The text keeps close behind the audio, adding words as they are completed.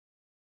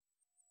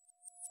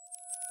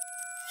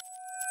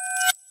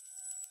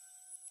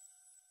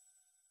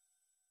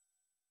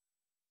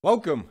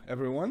Welcome,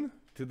 everyone,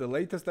 to the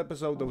latest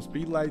episode of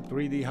SpeedLight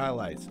 3D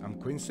Highlights. I'm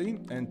Quincy,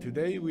 and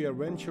today we are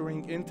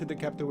venturing into the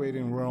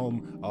captivating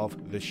realm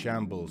of the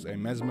Shambles, a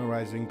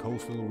mesmerizing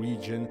coastal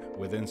region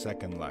within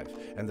Second Life.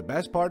 And the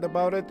best part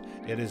about it,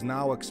 it is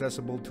now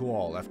accessible to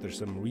all after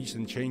some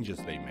recent changes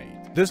they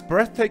made. This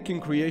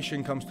breathtaking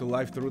creation comes to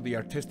life through the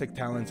artistic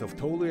talents of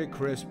Tolia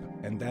Crisp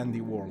and Dandy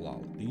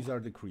Warlol. These are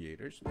the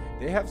creators.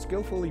 They have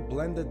skillfully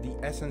blended the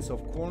essence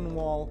of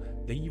Cornwall,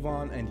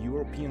 Devon, and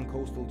European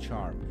coastal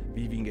charm,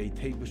 weaving a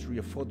tapestry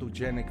of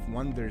photogenic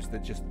wonders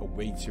that just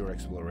awaits your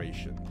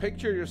exploration.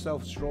 Picture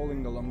yourself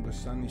strolling along the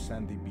sunny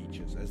sandy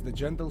beaches as the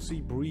gentle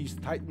sea breeze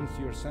tightens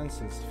your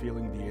senses,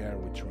 filling the air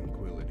with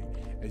tranquility.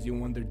 As you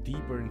wander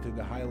deeper into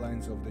the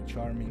highlines of the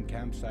charming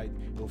campsite,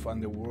 you'll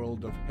find a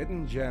world of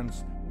hidden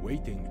gems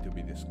waiting to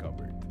be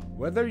discovered.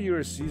 Whether you're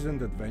a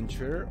seasoned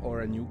adventurer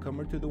or a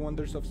newcomer to the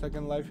wonders of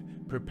Second Life,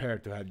 prepare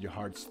to have your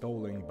heart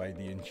stolen by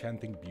the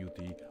enchanting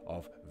beauty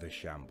of the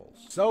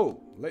Shambles.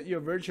 So, let your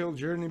virtual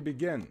journey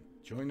begin.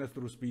 Join us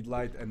through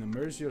SpeedLight and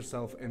immerse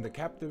yourself in the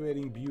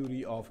captivating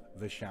beauty of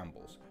the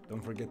Shambles.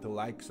 Don't forget to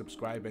like,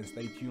 subscribe, and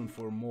stay tuned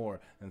for more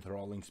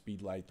enthralling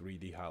SpeedLight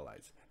 3D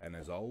highlights. And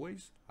as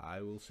always,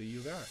 I will see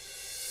you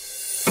there.